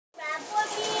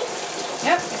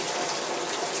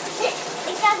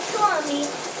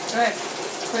Good.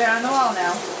 Put it on the wall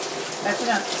now. That's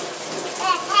enough.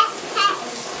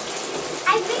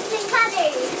 I'm mixing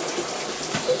colors.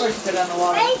 Of course you put it on the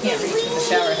wall. You can't reach with the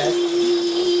shower head.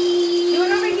 Do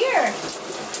it over here.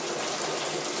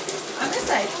 On this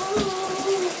side.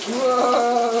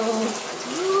 Whoa.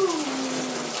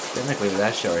 Technically, with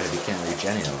that shower head, you can't reach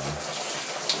any of them.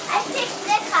 I picked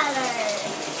the color.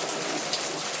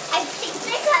 I picked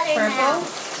the color now. Purple?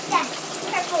 Yes,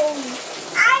 purple.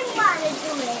 I want to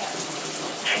do it.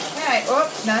 Alright, oh,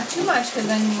 not too much because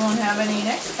then you won't have any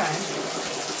next time.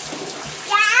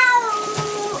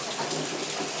 Ow!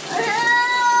 Oh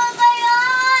my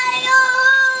God!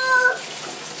 Oh.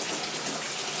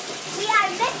 We are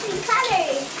mixing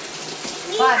colors.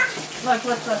 But,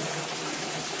 look.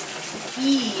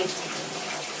 E.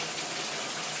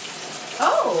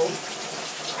 Oh!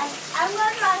 I'm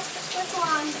going to draw this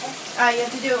one. You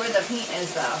have to do it where the paint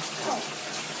is though. Oh.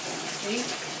 See?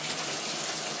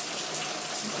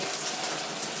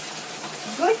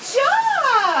 Good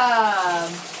job!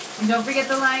 And don't forget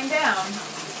the line down.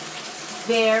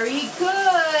 Very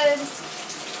good.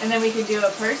 And then we can do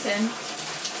a person.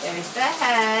 There's the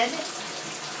head.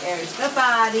 There's the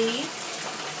body.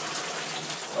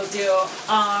 We'll do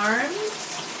arms.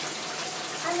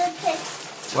 I'm going to pick.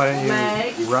 Why don't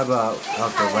Legs. you rub out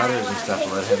the letters and stuff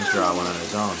and let him draw one on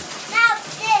his own? Now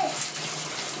this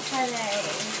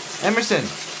color. Emerson,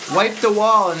 wipe the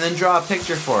wall and then draw a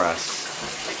picture for us.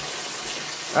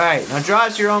 Alright, now draw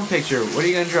us your own picture. What are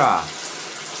you going to draw?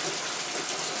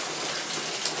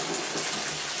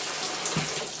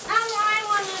 I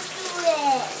want to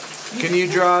do it. Can you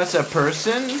draw us a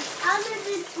person? I'm going to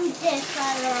do this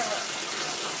color.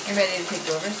 You ready to take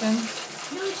over soon?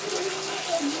 You take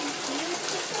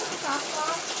the top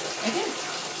off. I did.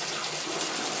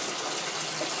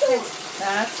 It's too.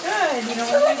 That's good. You don't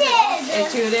It want to tooted. It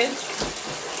tooted?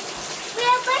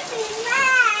 We're mixing it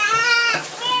now.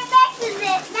 We're mixing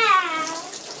it now.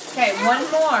 Okay, one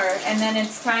more, and then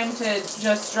it's time to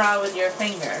just draw with your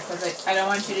finger, because I don't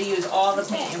want you to use all the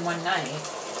paint in one night.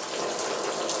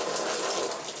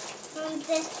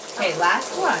 Okay,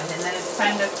 last one, and then it's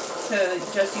time to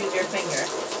just use your finger.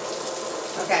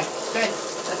 Okay, good.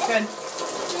 That's good.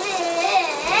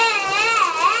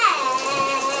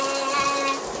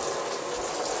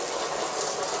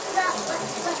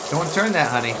 Don't turn that,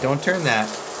 honey. Don't turn that.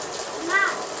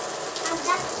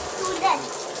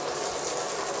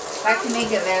 That can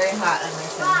make it very hot,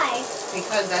 Emerson. Why?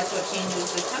 Because that's what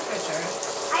changes the temperature.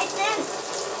 I think.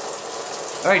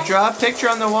 Alright, draw a picture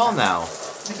on the wall now.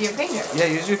 With your finger. Yeah,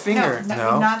 use your finger.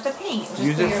 No, not the paint. Just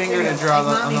Use with your your finger to draw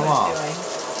like on the Mommy wall. was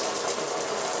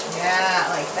doing. Yeah,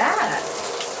 like that.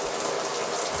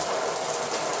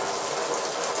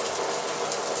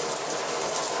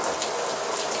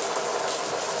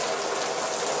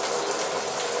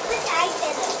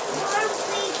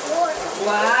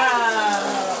 Wow.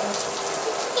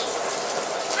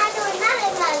 I'll do another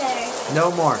color. No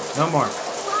more. No more.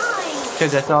 Why?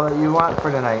 Because that's all that you want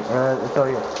for tonight. That's all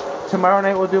you. Tomorrow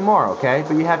night we'll do more, okay?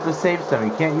 But you have to save some.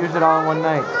 You can't use it all in one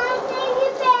night.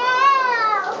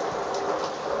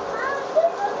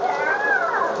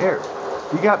 Here,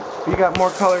 you got more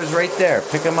colors right there.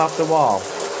 Pick them off the wall.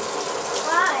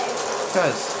 Why?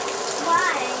 Because